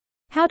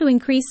How to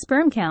increase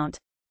sperm count.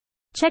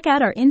 Check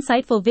out our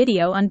insightful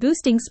video on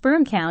boosting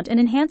sperm count and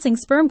enhancing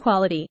sperm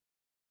quality.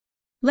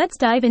 Let's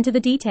dive into the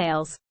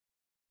details.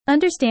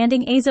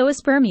 Understanding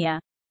azoospermia.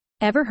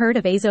 Ever heard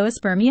of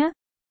azoospermia?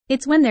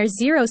 It's when there's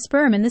zero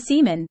sperm in the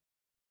semen.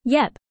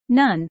 Yep,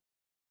 none.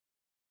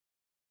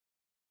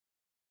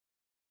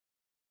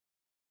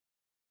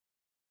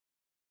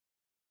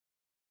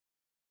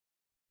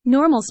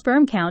 Normal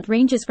sperm count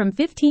ranges from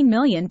 15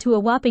 million to a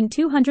whopping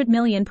 200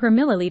 million per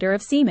milliliter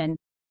of semen.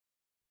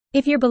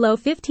 If you're below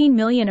 15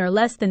 million or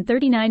less than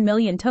 39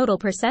 million total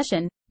per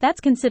session, that's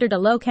considered a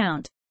low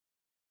count.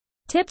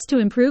 Tips to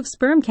improve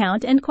sperm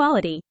count and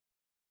quality.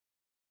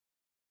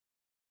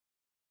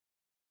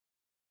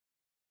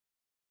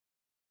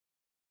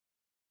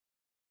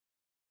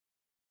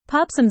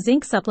 Pop some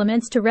zinc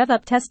supplements to rev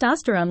up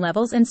testosterone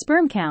levels and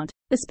sperm count,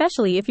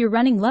 especially if you're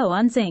running low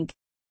on zinc.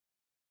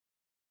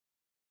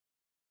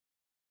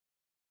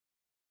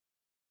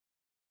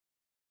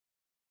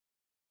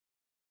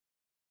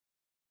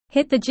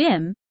 Hit the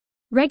gym.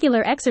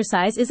 Regular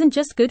exercise isn't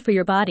just good for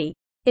your body,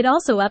 it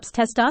also ups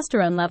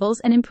testosterone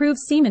levels and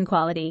improves semen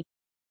quality.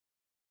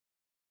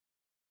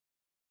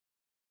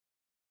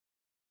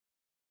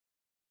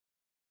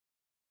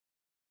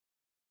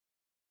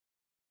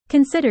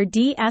 Consider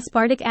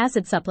D-Aspartic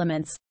Acid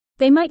supplements.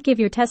 They might give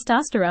your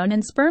testosterone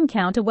and sperm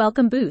count a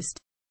welcome boost.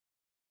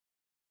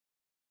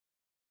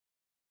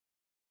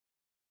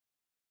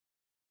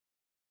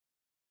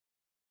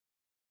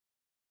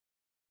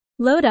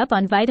 Load up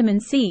on vitamin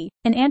C,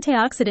 an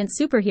antioxidant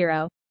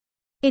superhero.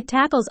 It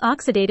tackles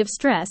oxidative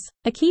stress,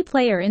 a key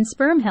player in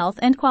sperm health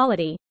and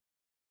quality.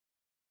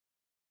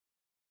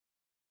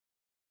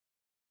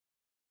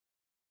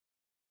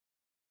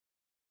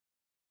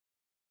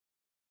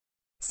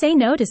 Say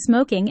no to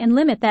smoking and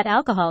limit that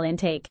alcohol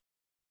intake.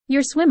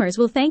 Your swimmers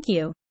will thank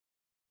you.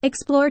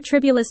 Explore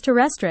Tribulus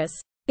terrestris.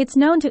 It's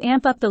known to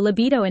amp up the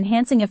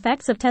libido-enhancing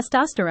effects of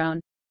testosterone.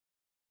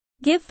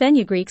 Give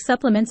fenugreek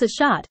supplements a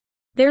shot.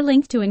 They're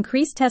linked to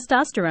increased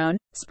testosterone,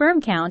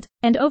 sperm count,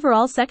 and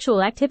overall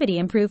sexual activity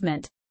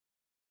improvement.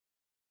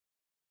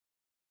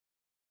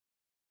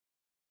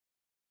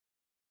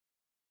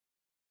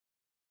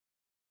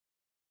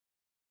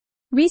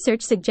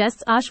 Research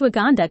suggests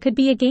ashwagandha could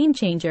be a game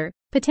changer,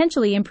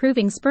 potentially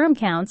improving sperm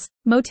counts,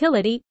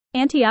 motility,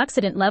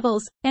 antioxidant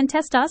levels, and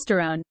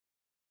testosterone.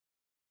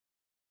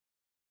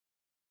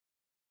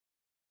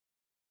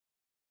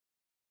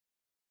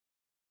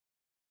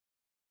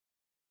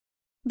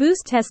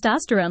 Boost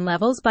testosterone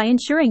levels by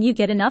ensuring you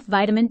get enough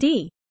vitamin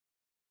D.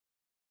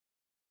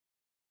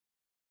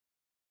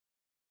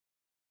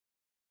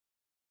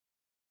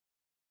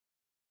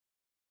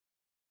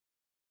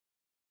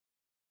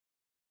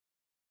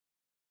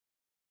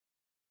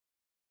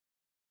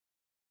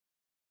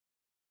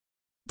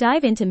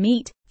 Dive into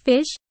meat,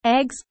 fish,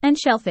 eggs, and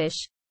shellfish.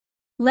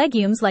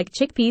 Legumes like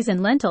chickpeas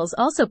and lentils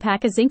also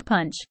pack a zinc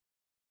punch.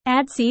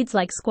 Add seeds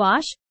like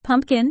squash,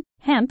 pumpkin,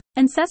 hemp,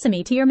 and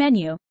sesame to your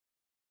menu.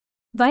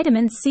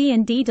 Vitamins C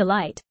and D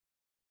delight.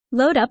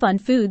 Load up on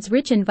foods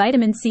rich in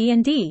vitamin C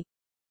and D.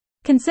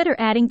 Consider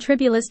adding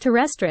Tribulus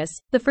terrestris,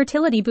 the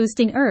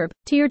fertility-boosting herb,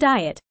 to your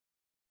diet.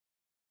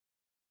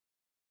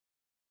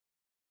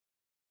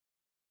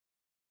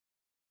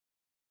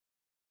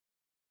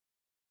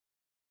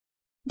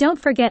 Don't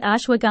forget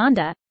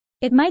ashwagandha.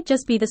 It might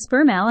just be the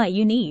sperm ally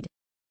you need.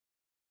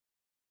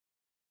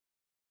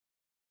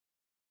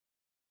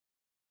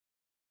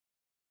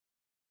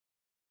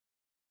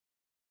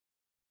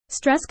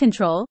 Stress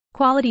control,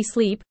 quality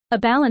sleep, a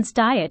balanced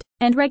diet,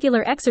 and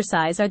regular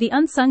exercise are the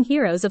unsung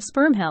heroes of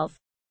sperm health.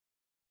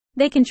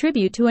 They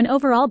contribute to an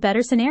overall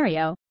better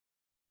scenario.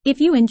 If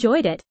you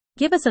enjoyed it,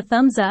 give us a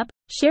thumbs up,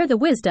 share the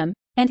wisdom,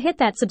 and hit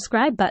that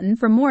subscribe button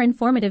for more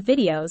informative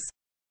videos.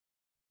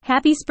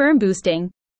 Happy sperm boosting!